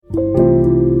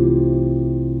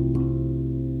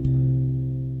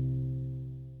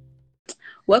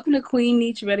Welcome to Queen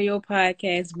Niche Radio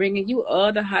Podcast, bringing you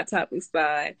all the hot topics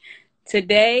by.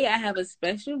 Today, I have a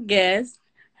special guest.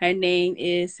 Her name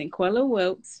is Synquette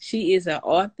Wilks. She is an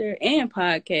author and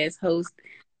podcast host.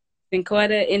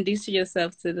 Synquette, introduce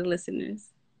yourself to the listeners.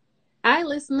 Hi,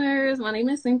 listeners. My name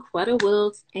is Synquette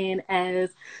Wilks, and as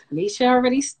Anisha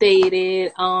already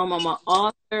stated, I'm an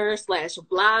author slash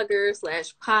blogger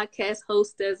slash podcast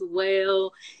host as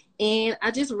well. And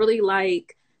I just really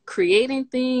like creating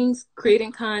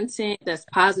content that's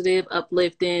positive,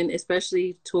 uplifting,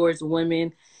 especially towards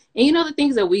women. And you know, the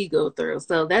things that we go through.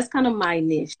 So that's kind of my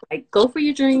niche. Like, go for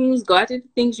your dreams, go after the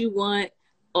things you want,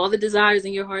 all the desires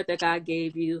in your heart that God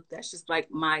gave you. That's just like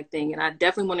my thing. And I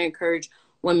definitely want to encourage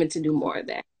women to do more of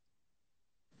that.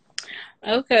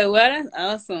 Okay, well, that's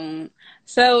awesome.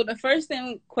 So the first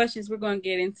questions we're going to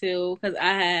get into, because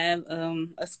I have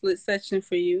a split section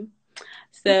for you.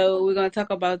 So we're going to talk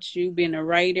about you being a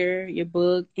writer, your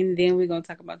book, and then we're going to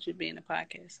talk about you being a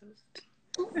podcast host.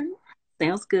 Okay.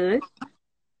 Sounds good.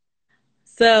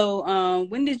 So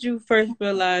when did you first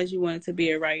realize you wanted to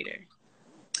be a writer?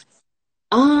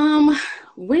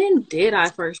 When did I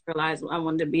first realize I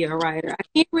wanted to be a writer? I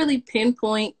can't really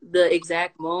pinpoint the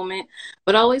exact moment,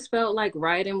 but I always felt like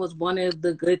writing was one of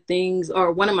the good things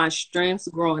or one of my strengths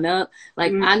growing up.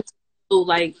 Like,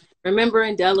 I remember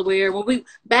in Delaware when we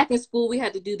back in school, we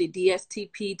had to do the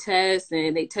DSTP test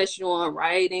and they test you on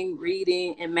writing,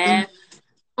 reading, and math. For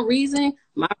some reason,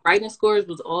 my writing scores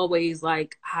was always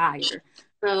like higher.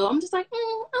 So I'm just like,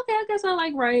 okay, I guess I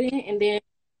like writing. And then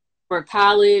for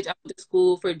college, I went to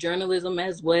school for journalism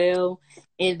as well.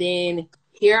 And then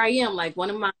here I am, like one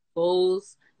of my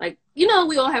goals, like, you know,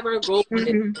 we all have our goals.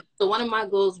 So one of my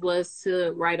goals was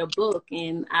to write a book,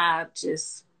 and I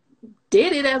just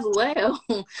did it as well.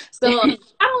 So I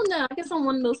don't know. I guess I'm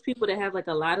one of those people that have like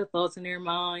a lot of thoughts in their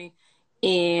mind,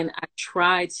 and I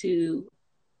try to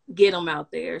get them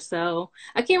out there. So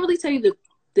I can't really tell you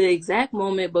the exact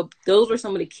moment, but those were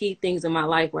some of the key things in my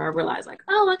life where I realized, like,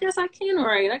 oh, I guess I can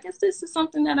write. I guess this is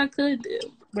something that I could do.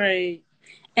 Right.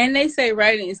 And they say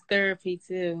writing is therapy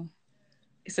too.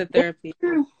 It's a therapy.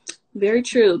 Very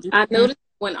true. I noticed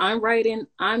when I'm writing,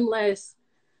 I'm less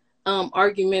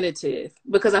argumentative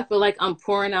because I feel like I'm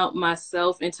pouring out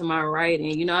myself into my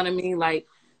writing. You know what I mean? Like,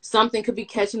 something could be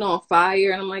catching on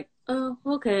fire and I'm like, oh,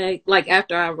 okay. Like,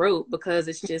 after I wrote, because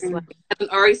it's just like I've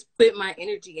already spent my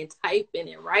energy in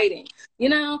typing and writing, you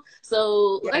know?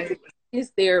 So like, it's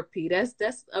therapy. That's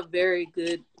a very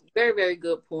good, very, very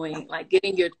good point. Like,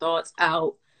 getting your thoughts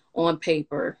out on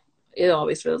paper, it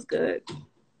always feels good.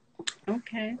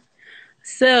 Okay.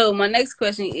 So my next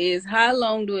question is, how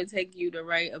long do it take you to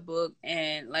write a book,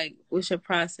 and like, what's your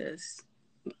process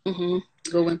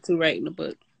going to writing a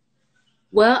book?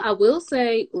 Well, I will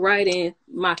say, writing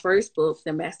my first book,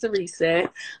 The Master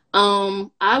Reset,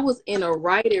 I was in a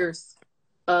writer's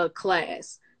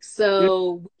class.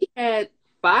 So we had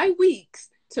 5 weeks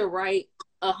to write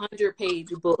a 100-page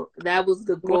book. That was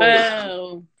the goal.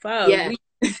 Wow. 5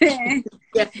 weeks.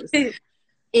 Yes. And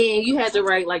you had to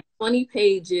write like 20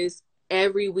 pages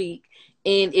every week.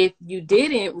 And if you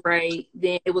didn't write,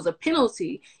 then it was a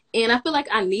penalty. And I feel like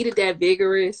I needed that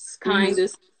vigorous kind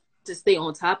of to stay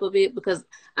on top of it, because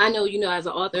I know, you know, as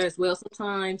an author as well,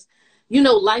 sometimes, you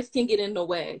know, life can get in the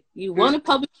way. You want to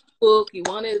publish a book, you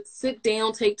want to sit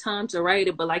down, take time to write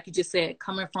it, but like you just said,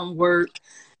 coming from work,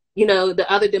 you know, the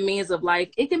other demands of life,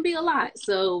 it can be a lot.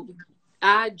 So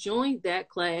I joined that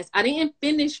class. I didn't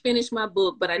finish my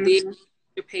book, but I did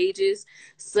pages.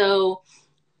 So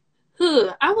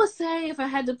I would say, if I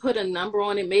had to put a number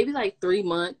on it, maybe like 3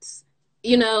 months,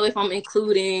 you know, if I'm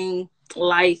including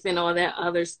life and all that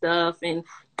other stuff and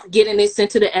getting it sent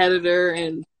to the editor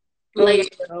and all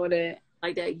that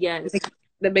like that. Yes,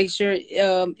 to make sure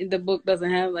the book doesn't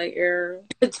have like error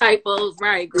typos,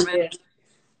 right?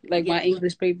 Like my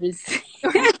English papers.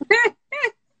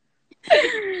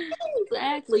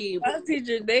 Exactly. My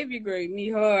teacher, they be grading me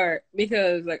hard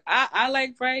because like I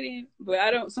like writing,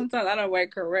 but sometimes I don't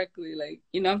write correctly. Like,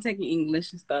 you know, I'm taking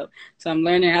English and stuff, so I'm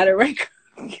learning how to write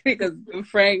because the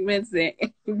fragments and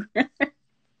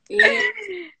yeah,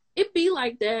 it be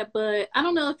like that. But I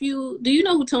don't know if do you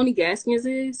know who Tony Gaskins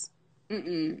is?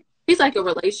 He's like a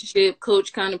relationship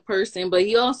coach kind of person, but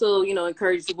he also, you know,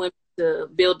 encourages women to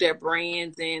build their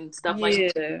brands and stuff like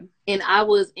that. And I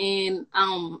was in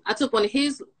I took one of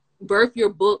his birth your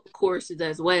book courses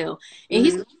as well, and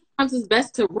he sometimes it's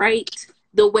best to write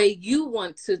the way you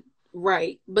want to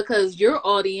write, because your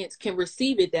audience can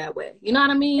receive it that way. You know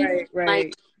what I mean? Right.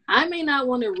 Like, I may not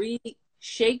want to read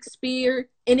Shakespeare,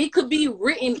 and it could be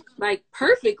written like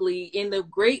perfectly in the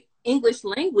great English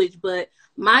language, but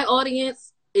my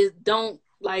audience don't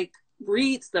like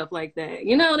read stuff like that.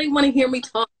 You know, they want to hear me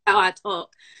talk how I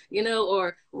talk, you know,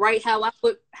 or write how I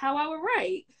would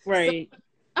write. So Right.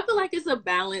 I feel like it's a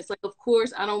balance. Like, of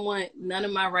course, I don't want none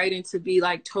of my writing to be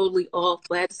like totally off,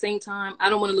 but at the same time, I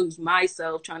don't want to lose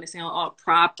myself trying to sound all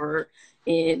proper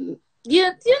and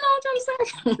yeah, you know what I'm trying to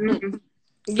say. Mm-hmm.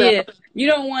 So Yeah, you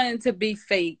don't want it to be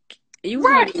fake. You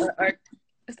want right,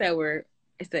 what's that word?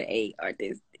 It's the A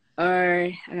artist or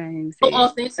I can't even so say it.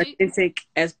 authentic, Authentic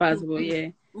as possible. Yeah.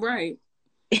 right?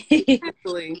 You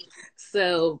Exactly.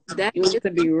 So that want is it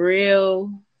to be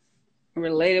real,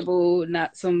 relatable,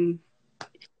 not some.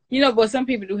 But some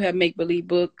people do have make believe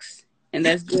books, and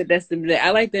that's good.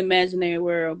 I like the imaginary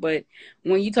world, but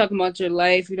when you talk about your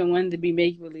life, you don't want it to be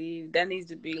make believe. That needs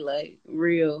to be like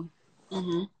real,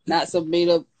 mhm, not some made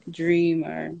up dream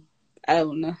or I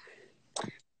don't know.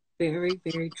 very,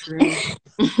 very true.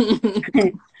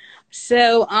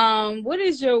 So, what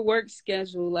is your work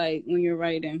schedule like when you're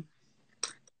writing?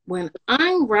 When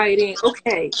I'm writing,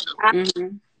 okay,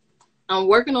 Mm-hmm. I'm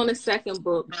working on a second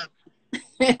book.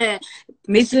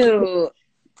 Me too.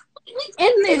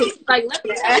 In this, like, let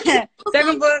me tell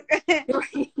Second book.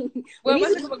 you. We Well, need my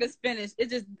to. second book is finished.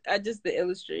 I just the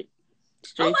illustration.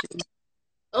 Oh,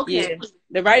 okay. Yeah,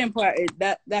 the writing part is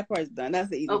that part's done. That's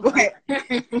the easy part.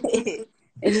 Okay.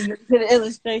 It's just the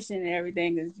illustration and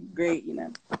everything is great.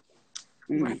 Mm.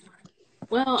 Right.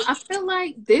 Well, I feel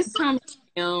like this time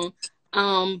around,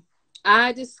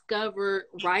 I discovered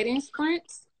writing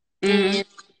sprints, Mm-hmm. and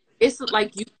it's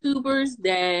like YouTubers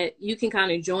that you can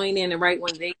kind of join in and write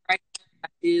when they write.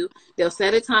 Do they'll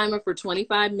set a timer for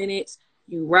 25 minutes.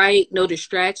 You write, no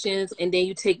distractions, and then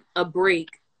you take a break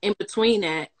in between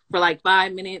that for like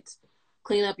 5 minutes.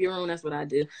 Clean up your room. That's what I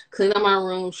do. Clean up my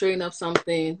room, straighten up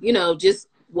something. Just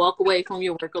walk away from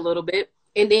your work a little bit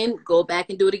and then go back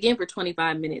and do it again for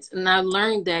 25 minutes. And I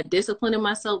learned that disciplining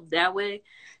myself that way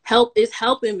is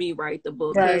helping me write the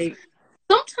book because Right.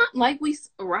 sometimes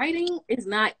writing is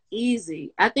not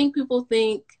easy. I think people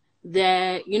think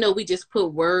that we just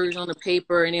put words on the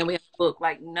paper and then we have a book.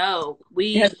 Like, no,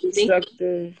 It has we to be think,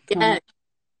 structured, yeah,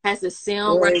 has to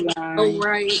sound right, go storyline.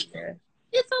 right. Yeah.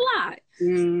 It's a lot.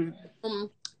 Mm.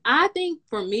 I think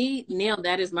for me now,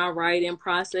 that is my writing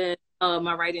process.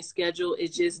 My writing schedule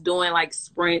is just doing like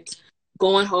sprints,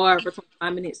 going hard for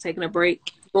 25 minutes, taking a break,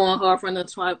 going hard for another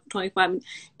 25 minutes.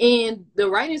 And the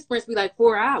writing sprints be like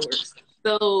 4 hours.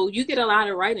 So you get a lot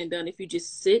of writing done if you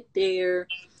just sit there,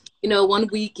 one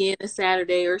weekend, a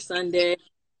Saturday or Sunday,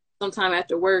 sometime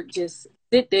after work, just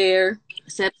sit there,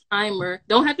 set a timer.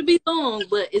 Don't have to be long,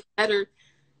 but it's better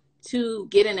to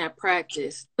get in that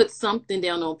practice. Put something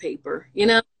down on paper.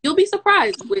 You'll be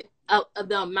surprised with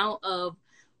the amount of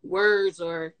words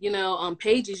or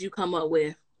pages you come up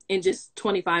with in just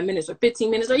 25 minutes or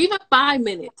 15 minutes or even 5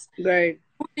 minutes. Right.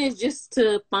 It's just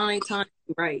to find time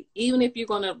to write. Even if you're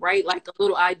going to write like a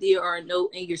little idea or a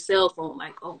note in your cell phone,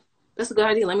 like, oh, that's a good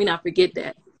idea. Let me not forget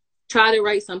that. Try to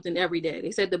write something every day.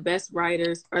 They said the best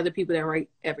writers are the people that write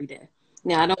every day.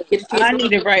 Now, I don't get a chance I to need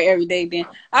to write every day then.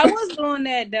 I was doing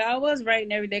that though. I was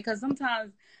writing every day because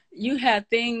sometimes you have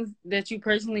things that you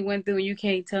personally went through and you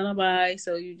can't tell nobody,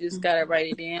 so you just gotta write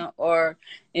it down. Or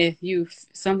if you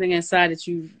something inside that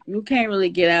you can't really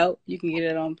get out, you can get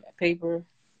it on paper.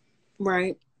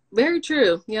 Right. Very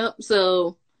true. Yep.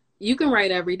 So you can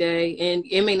write every day and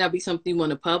it may not be something you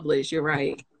want to publish. You're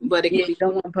right. But it Yeah, could you be.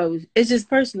 don't want to post. It's just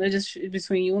personal. It's just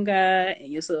between you and God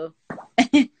and yourself.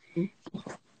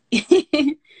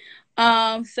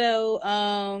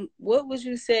 What would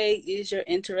you say is your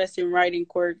interest in writing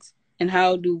quirks and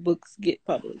how do books get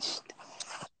published?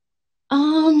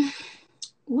 Um,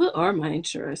 what are my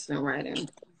interests in writing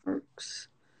works?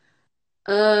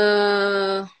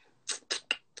 Uh,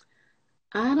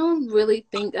 I don't really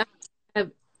think I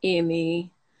have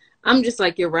any. I'm just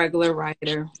like your regular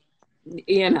writer.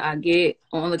 I get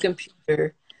on the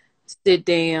computer, sit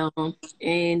down,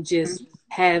 and just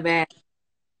have at.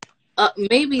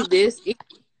 Maybe this.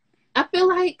 I feel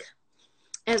like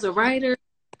as a writer,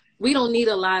 we don't need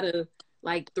a lot of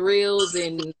like thrills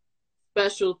and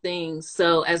special things.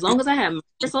 So as long as I have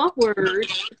Microsoft Word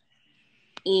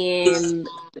and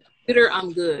the computer,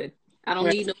 I'm good. I don't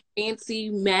need Right. no fancy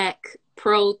Mac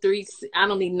Pro 3. I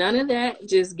don't need none of that.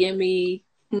 Just give me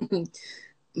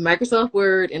Microsoft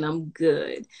Word and I'm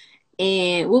good.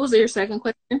 And what was your second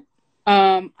question?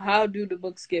 How do the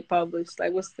books get published?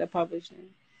 Like, what's the publishing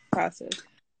process?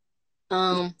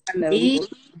 I know we Me,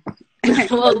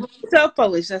 both well,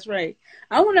 self-published. That's right.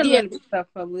 I want to yeah, learn to be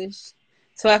self-published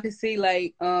so I can see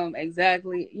like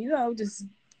exactly just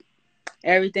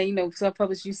everything.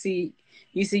 Self-published. You see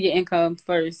your income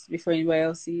first before anybody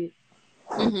else see it.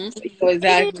 hmm So you know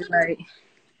exactly like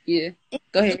Yeah.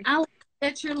 Go And ahead. I like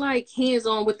that you're like hands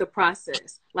on with the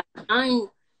process. Like I'm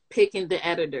picking the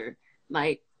editor,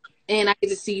 like, and I get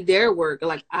to see their work.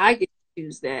 Like I get to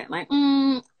choose that. Like,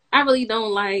 I really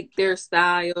don't like their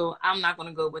style. I'm not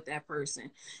gonna go with that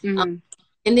person. Um, Mm-hmm.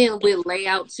 and then with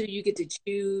layout too, you get to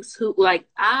choose who. Like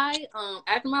I,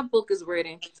 after my book is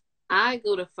written, I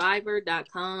go to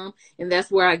Fiverr.com, and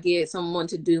that's where I get someone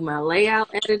to do my layout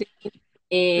editing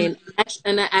and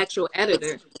an actual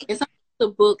editor and some the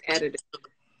book editor.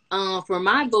 For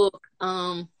my book,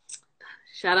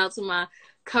 shout out to my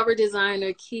cover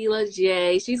designer, Keela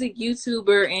J. She's a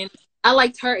YouTuber, and I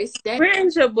liked her aesthetic. Where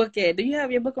is your book at? Do you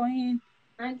have your book on hand?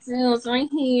 I do. It's right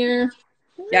here.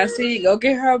 Y'all see, go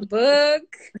get her book.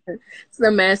 It's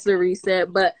the Master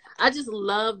Reset, but I just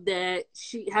love that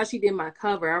how she did my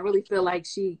cover. I really feel like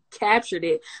she captured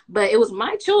it, but it was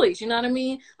my choice. You know what I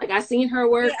mean? Like I seen her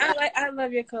work. Yeah, I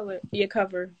love your cover.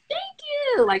 Thank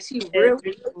you. Like she Yeah, really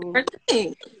pretty did cool. her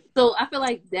thing. So I feel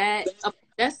like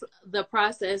that's the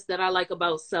process that I like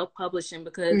about self-publishing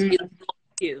because it's Mhm.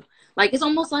 you. Like it's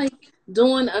almost like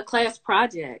doing a class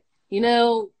project. You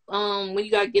know, when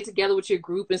you gotta get together with your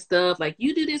group and stuff, like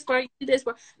you do this part, you do this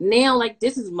part. Now, like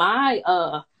this is my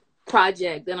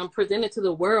project that I'm presenting to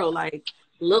the world. Like,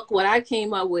 look what I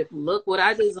came up with, look what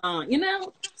I designed, you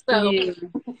know? So Yeah.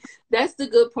 that's the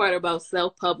good part about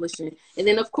self-publishing. And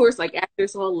then of course, like after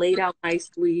it's all laid out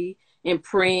nicely in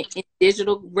print and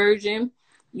digital version,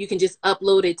 you can just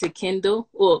upload it to Kindle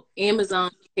or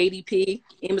Amazon KDP,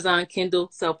 Amazon Kindle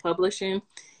self-publishing.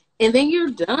 And then you're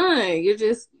done.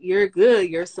 You're good.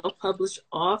 You're a self-published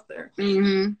author.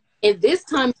 Mm-hmm. And this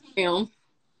time around,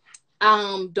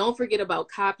 don't forget about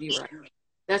copyright.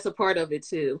 That's a part of it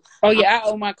too. Oh Um, yeah, I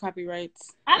own my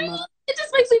copyrights. I My, mean, it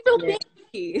just makes me feel yeah,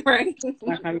 big, right?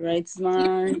 my copyrights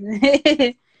mine.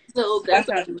 So My that's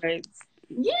copyrights.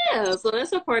 yeah. So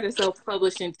that's a part of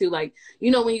self-publishing too. Like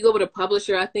when you go with a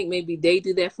publisher, I think maybe they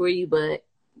do that for you, but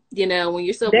when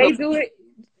you're They self-published, do it.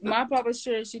 My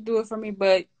publisher, she do it for me,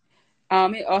 but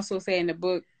it also say in the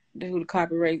book who the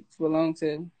copyrights belong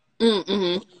to.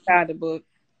 mm-hmm. Inside the book,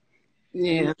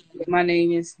 and Yeah, my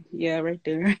name is right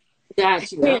there.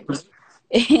 got you.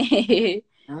 Yeah,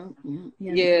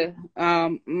 yeah. Yeah.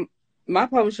 My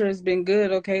publisher has been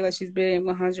good. Okay, like she's been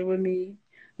 100 with me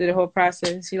through the whole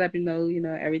process. She let me know,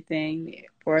 everything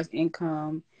for us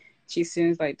income. She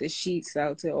sends like the sheets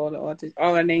out to all the authors.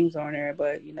 All our names on there,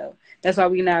 but that's why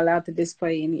we're not allowed to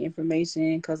display any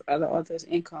information because other authors'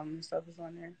 income and stuff is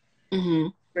on there. Mm-hmm.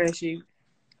 Spreadsheet.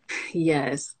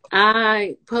 Yes,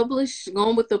 I publish.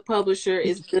 Going with the publisher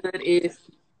is good if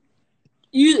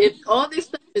all this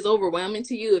stuff is overwhelming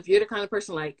to you. If you're the kind of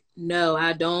person like, no,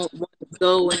 I don't want to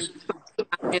go and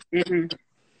I have to Mm-hmm.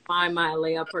 find my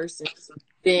layout person,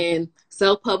 then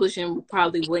self-publishing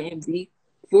probably wouldn't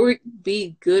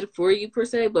be good for you per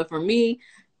se. But for me,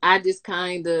 I just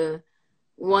kind of It's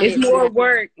wanted more to.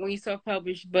 work when you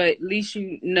self-publish, but at least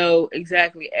you know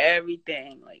exactly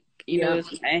everything. Like Yeah.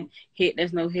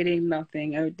 there's no hitting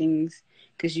nothing. Everything's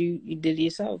because you did it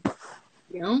yourself.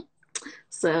 Yeah.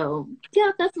 So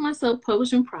yeah, that's my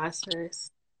self-publishing process.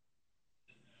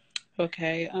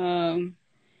 Okay.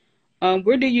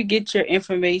 Where do you get your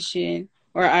information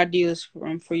or ideas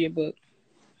from for your book?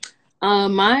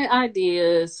 My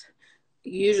ideas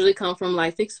usually come from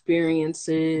life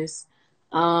experiences.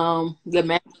 The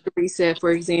master reset,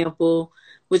 for example,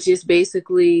 which is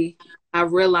basically I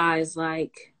realized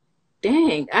like,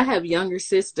 dang, I have younger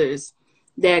sisters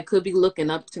that could be looking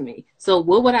up to me. So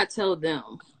what would I tell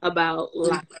them about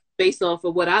life based off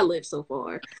of what I lived so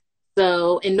far?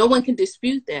 So, and no one can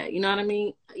dispute that. You know what I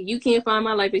mean? You can't find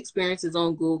my life experiences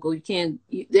on Google. You can't.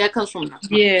 That comes from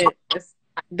Yeah,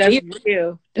 that's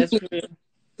real. That's real.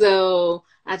 so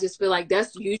I just feel like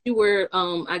that's usually where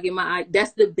I get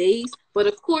that's the base. But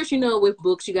of course, with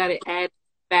books you got to add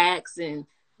facts and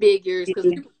figures because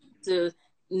Yeah. people need to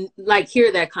like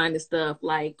hear that kind of stuff.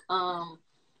 Like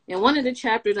in one of the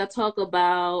chapters I talk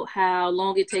about how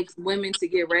long it takes women to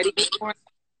get ready for,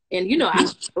 and I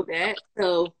know that,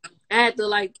 so I had to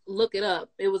like look it up.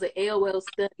 It was an AOL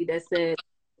study that said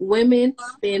women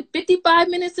spend 55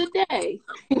 minutes a day,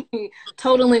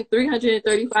 totaling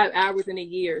 335 hours in a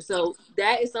year. So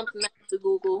that is something I have to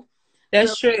Google. So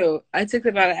That's true. I took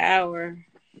about an hour.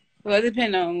 Well, it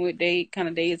depends on what kind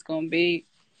of day it's gonna be.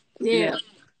 You know.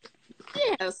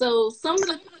 yeah, yeah. So some of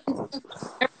the things,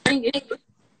 everything is,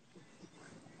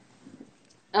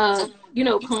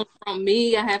 comes from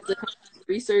me. I have to kind of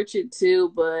research it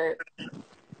too, but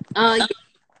yeah,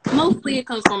 mostly it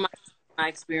comes from my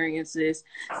experiences,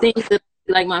 things that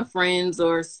like my friends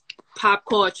or pop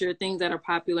culture, things that are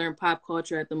popular in pop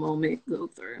culture at the moment go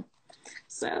through.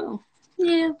 So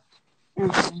Yeah.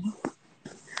 Okay.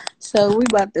 So we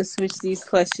about to switch these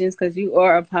questions because you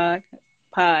are a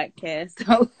podcast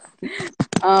host.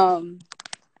 um,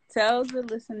 tell the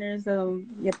listeners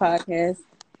your podcast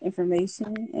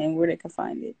information and where they can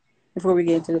find it before we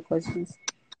get into the questions.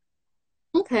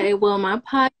 Okay, well, my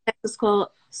podcast is called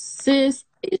Sis,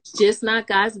 It's Just Not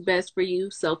God's Best for You,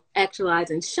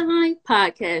 Self-Actualize and Shine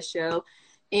podcast show.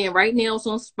 And right now it's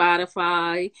on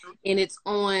Spotify and it's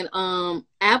on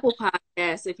Apple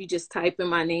Podcasts if you just type in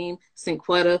my name,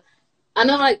 Synquette. I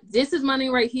know like this is my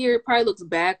name right here. It probably looks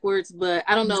backwards, but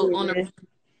I don't know on the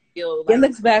video, It like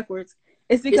looks backwards.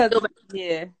 It's because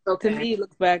okay. To me it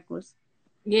looks backwards.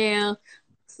 Yeah.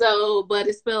 So, but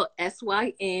it's spelled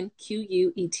Synquette.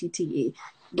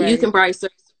 Right. You can probably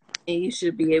search and you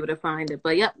should be able to find it.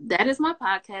 But yep, that is my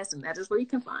podcast and that is where you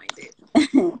can find it.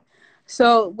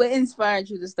 So what inspired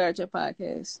you to start your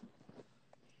podcast?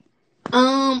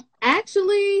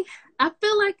 Actually, I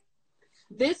feel like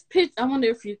this picture, I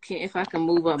wonder if I can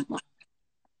move up.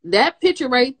 That picture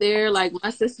right there, like my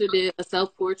sister did a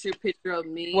self-portrait picture of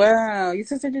me. Wow, your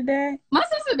sister did that? My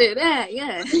sister did that,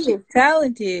 yeah. She is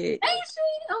talented. Ain't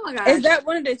she? Oh my gosh. Is that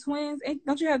one of the twins?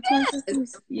 Don't you have twin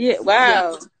sisters? Yeah,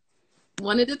 wow. Yeah.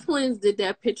 One of the twins did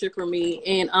that picture for me.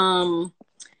 And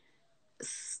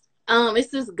it's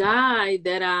this guy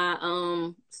that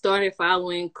I started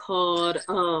following called,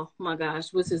 oh my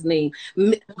gosh, what's his name?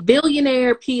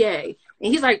 Billionaire PA.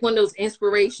 And he's like one of those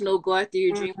inspirational, go after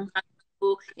your dreams.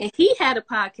 And he had a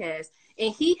podcast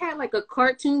and he had like a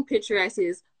cartoon picture as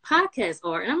his podcast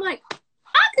art. And I'm like,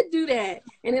 I could do that.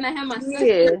 And then I had my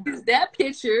sister use that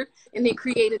picture and then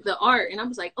created the art. And I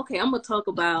was like, okay, I'm going to talk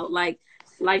about like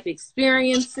life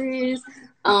experiences.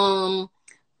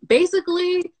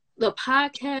 Basically, the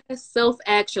podcast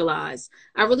Self-Actualize.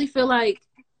 I really feel like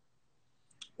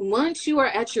once you are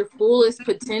at your fullest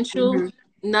potential,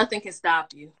 nothing can stop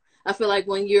you. I feel like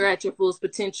when you're at your fullest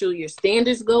potential, your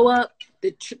standards go up,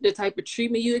 the type of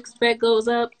treatment you expect goes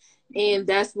up, and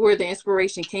that's where the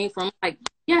inspiration came from. Like,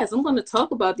 yes, I'm going to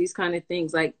talk about these kind of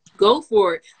things. Like, go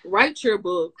for it. Write your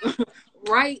book.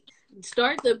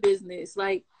 Start the business.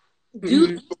 Like,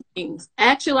 do things.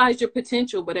 Actualize your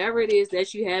potential. Whatever it is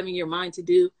that you have in your mind to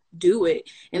do, do it.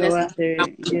 And that's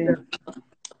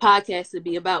podcast to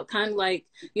be about, kind of like,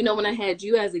 you know, when I had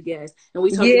you as a guest and we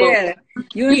talked about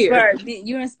you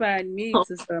inspired me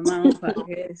to start my own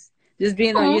podcast. Just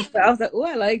being on your I was like, oh,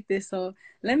 I like this, so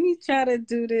let me try to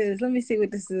do this. Let me see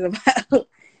what this is about.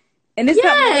 And it's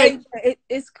something like,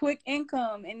 it's quick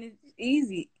income and it's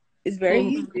easy. It's very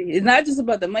easy. It's not just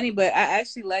about the money, but I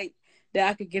actually like that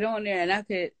I could get on there and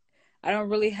I don't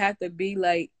really have to be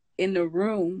like in the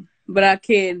room, but I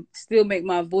can still make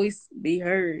my voice be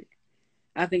heard.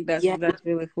 I think that's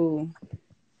really cool.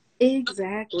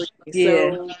 Exactly.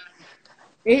 Yeah. So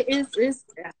it's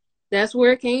that's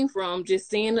where it came from. Just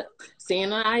seeing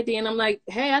an idea, and I'm like,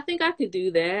 hey, I think I could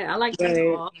do that. I like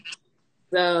to talk.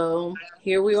 So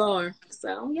here we are.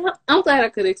 So yeah, I'm glad I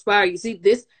could inspire you. See,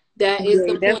 that is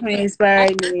the definitely point.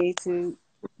 Inspired me to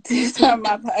start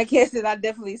my podcast, and I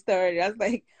definitely started. I was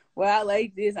like, well, I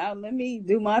like this. Let me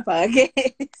do my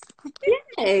podcast.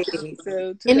 Yay.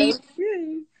 So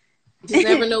just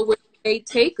never know where they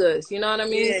take us. You know what I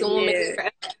mean? Someone may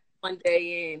one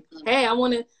day and hey, I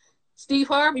want to. Steve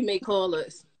Harvey may call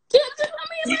us.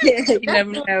 You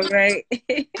never know, right?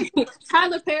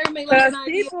 Tyler Perry may like an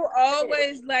idea. People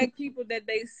always like people that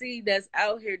they see that's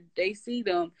out here. They see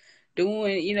them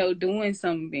doing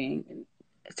something.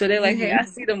 So they're like, hey, I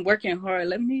see them working hard.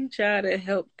 Let me try to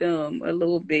help them a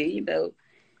little bit,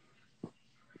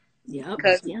 Yeah,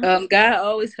 because God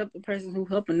always help the person who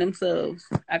helping themselves.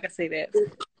 I can say that.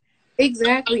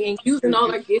 Exactly, and using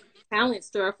all our gifts and talents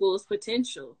to our fullest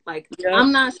potential. Like,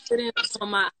 I'm not sitting on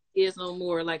my ideas no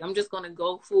more. Like, I'm just going to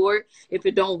go for it. If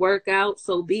it don't work out,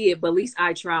 so be it. But at least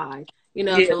I tried.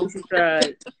 So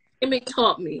it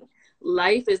taught me.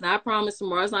 Life is not promised.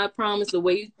 Tomorrow's not promised. The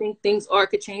way you think things are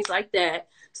could change like that.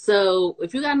 So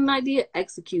if you got an idea,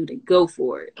 execute it. Go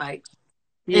for it. Like,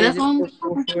 and that's all.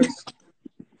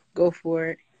 Go for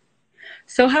it.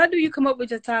 So how do you come up with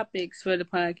your topics for the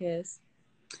podcast?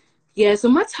 Yeah, so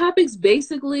my topics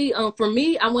basically, for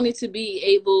me, I want to be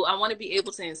able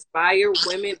to inspire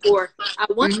women, or I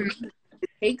want to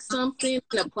take something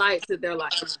and apply it to their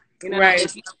life. Right.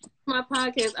 If you my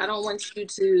podcast, I don't want you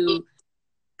to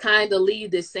kind of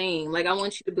leave the same. Like, I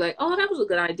want you to be like, oh, that was a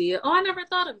good idea. Oh, I never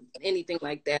thought of anything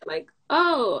like that. Like,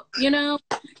 oh, and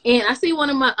I see one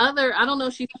of my other, I don't know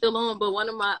if she's still on, but one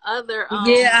of my other.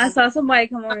 I saw somebody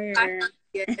come on here.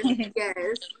 Yes.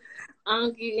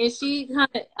 And she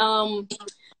kind of,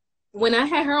 when I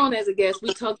had her on as a guest,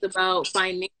 we talked about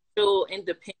financial financial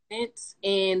independence,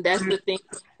 and that's the thing.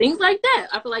 Things like that.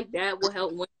 I feel like that will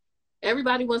help. When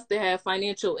everybody wants to have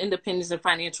financial independence and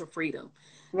financial freedom.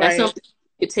 Right. That's something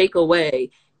you take away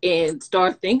and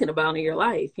start thinking about in your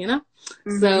life, you know?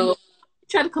 So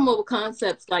try to come up with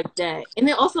concepts like that. And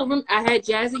then also, I had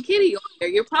Jazzy Kitty on there,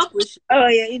 your publisher. Oh,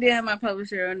 yeah, you did have my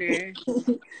publisher on there.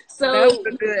 So that was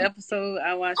a good episode.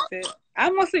 I watched it. I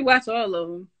mostly watch all of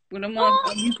them. When I'm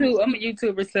on YouTube, I'm a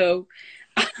YouTuber, so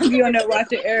I'll be on there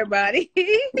watching everybody.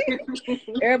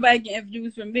 Everybody getting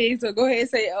views from me, so go ahead and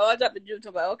say, oh, I dropped the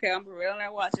YouTube. Like, okay, I'm real on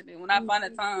there watching it. When I find a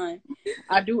time,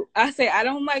 I say I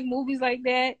don't like movies like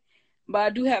that, but I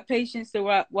do have patience to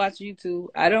watch YouTube.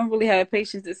 I don't really have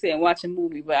patience to sit and watch a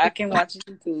movie, but I can watch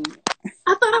YouTube.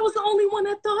 I thought I was the only one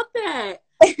that thought that.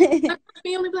 My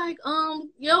family like,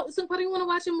 yo, somebody want to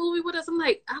watch a movie with us? I'm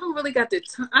like, I don't really got the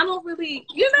time. I don't really,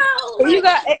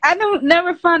 I don't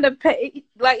never find a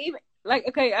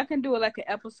okay, I can do it like an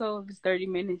episode if it's 30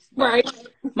 minutes. Right.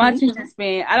 My attention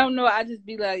span, I don't know. I just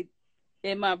be like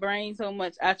in my brain so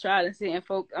much. I try to sit and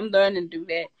focus. I'm learning to do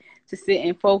that, to sit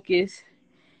and focus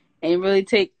and really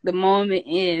take the moment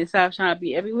in and stop trying to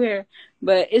be everywhere.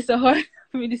 But it's so hard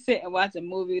for me to sit and watch a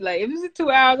movie. Like, if it's 2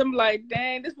 hours, I'm like,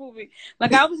 dang, this movie.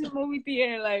 Like, I was in the movie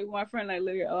theater, like, my friend, like,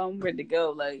 look, oh, I'm ready to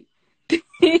go. Like,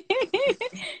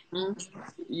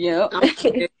 yeah.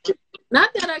 Not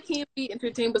that I can't be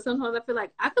entertained, but sometimes I feel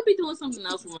like I could be doing something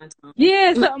else with my time.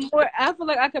 Yeah, something more. I feel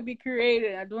like I could be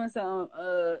creative and doing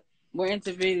something more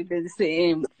innovative than sitting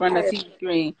in front of the TV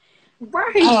screen.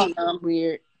 Right. Oh, I'm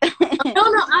weird. No,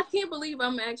 I can't believe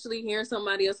I'm actually hearing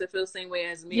somebody else that feels the same way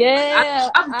as me. Yeah,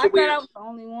 I thought I was the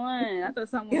only one. I thought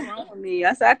something was wrong with me.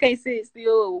 I said, I can't sit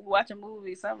still watching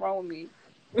movies. Something wrong with me.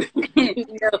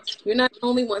 No, you're not the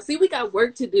only one. See, we got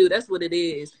work to do. That's what it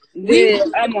is. Yeah,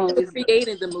 I'm always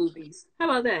creating the movies. How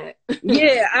about that?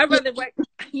 Yeah, I rather write.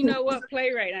 You know what?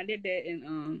 Playwright. I did that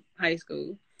in high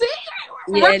school.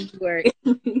 Yeah, it worked.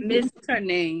 Miss her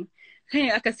name.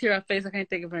 I can see her face. I can't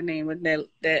think of her name. But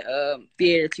that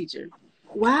theater teacher.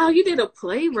 Wow, you did a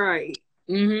playwright.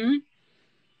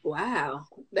 Wow,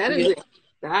 that is it.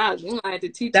 Wow, you might have to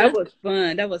teach. That was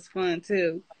fun. That was fun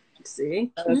too.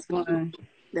 See, that was fun.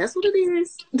 That's what it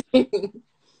is.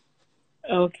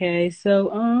 Okay,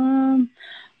 so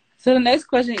the next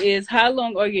question is, how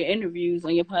long are your interviews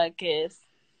on your podcast?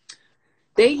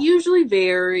 They usually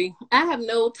vary. I have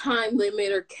no time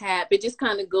limit or cap. It just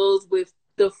kind of goes with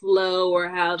the flow or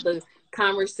how the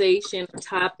conversation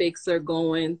topics are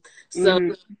going.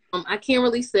 So I can't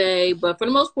really say, but for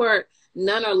the most part,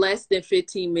 none are less than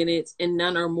 15 minutes and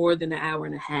none are more than an hour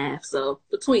and a half. So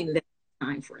between that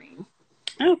time frame.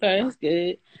 Okay, that's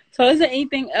good. So is there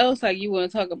anything else like you want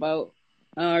to talk about?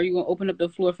 Are you going to open up the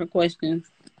floor for questions?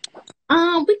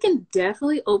 We can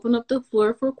definitely open up the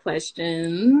floor for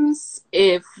questions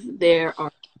if there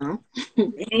are some.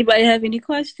 Anybody have any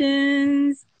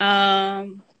questions? I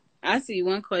see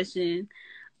one question.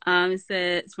 It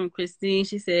says it's from Christine.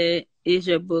 She said, is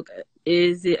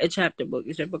it a chapter book?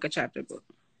 Is your book a chapter book?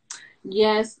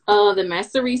 Yes, The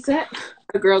Master Reset,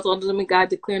 A Girl's Ultimate Guide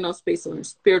to Clear No Space on Her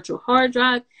Spiritual Hard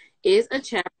Drive, is a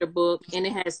chapter book, and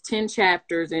it has 10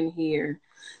 chapters in here.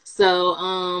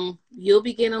 So you'll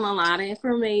be getting a lot of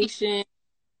information.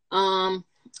 I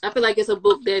feel like it's a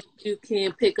book that you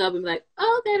can pick up and be like,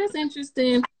 oh, okay, that's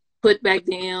interesting. Put back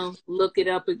down, look it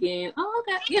up again. Oh,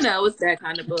 okay. It's that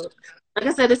kind of book. Like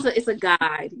I said, it's a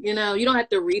guide. You don't have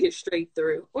to read it straight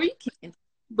through, or you can.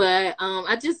 But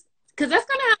because that's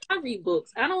kind of how I read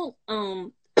books. I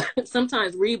don't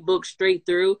sometimes read books straight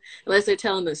through unless they're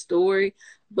telling the story.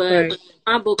 But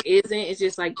my book isn't. It's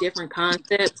just like different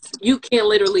concepts. You can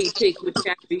literally pick which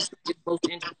chapter you think is most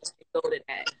interesting and go to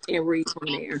that and read from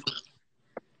there.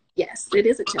 Yes, it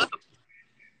is a chapter.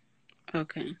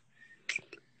 Okay.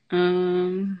 Let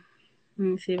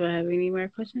me see if I have any more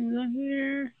questions on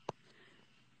here.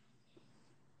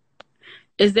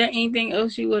 Is there anything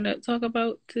else you want to talk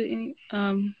about to any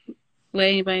let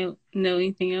anybody know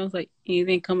anything else, like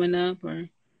anything coming up or?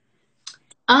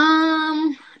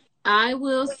 I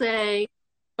will say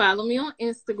follow me on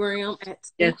Instagram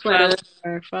at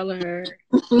follow her.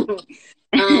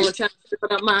 I'm trying to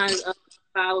put up my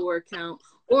follower count.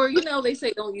 Or, they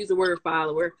say don't use the word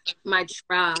follower. My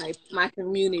tribe, my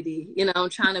community. I'm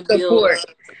trying to build. Support.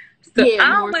 So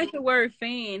I don't like the word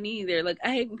fan either. Like,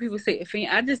 I hate when people say a fan.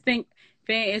 I just think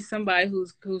fan is somebody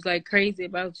who's like crazy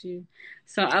about you.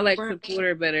 So I like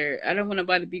supporter better. I don't want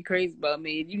nobody to be crazy about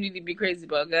me. You need to be crazy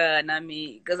about God, not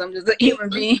me, because I'm just a human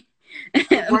being. I'm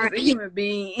just a human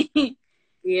being.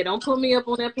 Yeah, don't put me up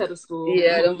on that pedestal.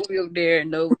 Yeah, don't put me up there.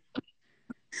 Nope.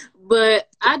 But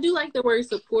I do like the word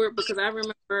support because I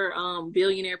remember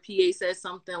Billionaire PA said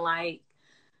something like,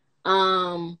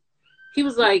 um, he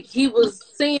was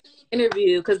saying in an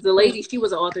interview, because the lady, she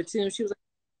was an author too, and she was like,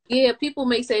 yeah, people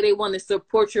may say they want to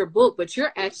support your book, but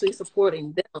you're actually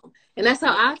supporting them. And that's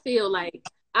how I feel. Like,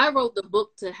 I wrote the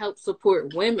book to help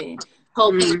support women,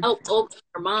 help open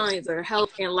their minds or help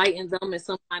enlighten them in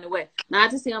some kind of way.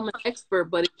 Not to say I'm an expert,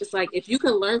 but it's just like, if you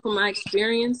can learn from my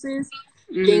experiences,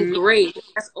 then great.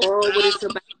 That's all what it's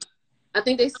about. I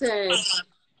think they said,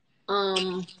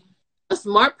 a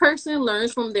smart person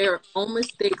learns from their own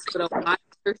mistakes, but a wise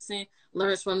person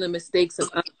learns from the mistakes of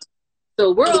others.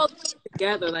 So we're all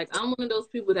together. Like, I'm one of those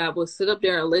people that will sit up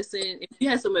there and listen. If you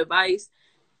have some advice,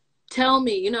 tell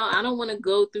me. You know, I don't want to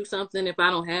go through something if I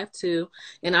don't have to.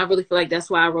 And I really feel like that's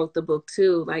why I wrote the book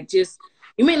too. Like, just,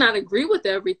 you may not agree with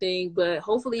everything, but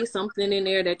hopefully it's something in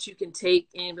there that you can take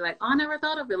and be like, oh, I never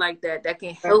thought of it like that. That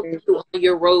can help you on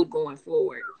your road going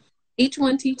forward. Each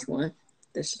one teach one.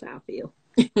 That's just how I feel.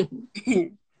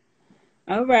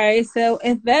 All right, so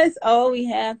if that's all we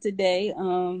have today,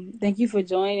 thank you for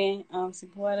joining,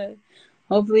 Synquette.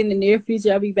 Hopefully in the near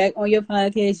future I'll be back on your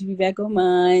podcast, you'll be back on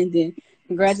mine. And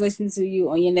congratulations to you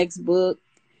on your next book.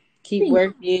 Keep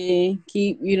working,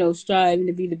 keep, striving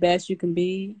to be the best you can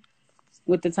be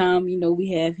with the time, we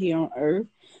have here on earth.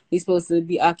 We're supposed to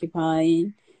be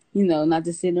occupying, not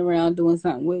just sitting around doing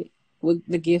something with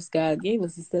the gifts God gave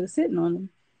us instead of sitting on them.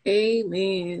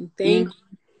 Amen. Thank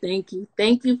you.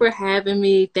 Thank you for having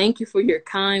me. Thank you for your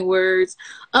kind words.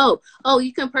 Oh,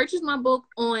 you can purchase my book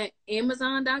on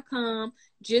Amazon.com.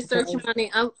 Just search my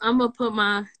name. I'm going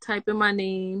to type in my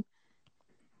name.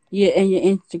 Yeah, and your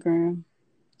Instagram.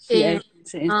 And,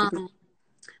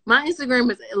 my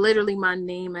Instagram is literally my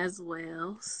name as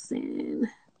well. Synquette.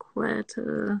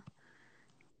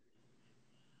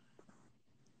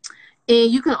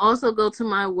 And you can also go to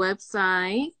my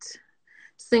website,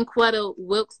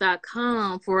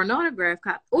 synquettewilks.com, for an autograph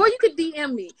copy. Or you could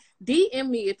DM me. DM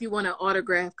me if you want an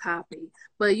autograph copy.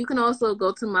 But you can also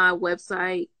go to my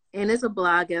website, and it's a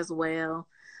blog as well.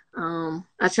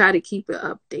 I try to keep it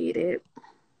updated.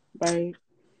 Right.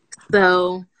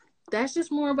 So that's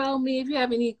just more about me. If you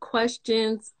have any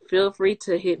questions, feel free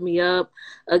to hit me up.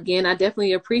 Again, I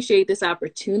definitely appreciate this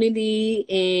opportunity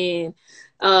and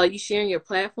you sharing your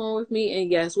platform with me.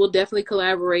 And yes, we'll definitely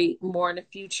collaborate more in the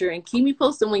future, and keep me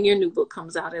posted when your new book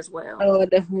comes out as well. Oh, I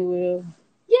definitely will.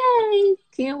 Yay!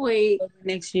 Can't wait.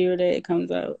 Next year that it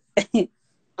comes out.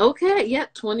 Okay,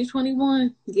 yep,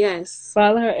 2021. Yes.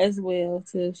 Follow her as well,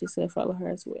 too. She said follow her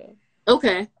as well.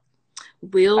 Okay.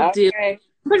 Will do. Right.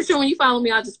 I'm pretty sure when you follow me,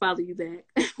 I'll just follow you back.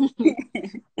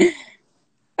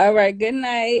 All right. Good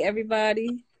night,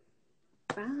 everybody.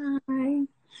 Bye.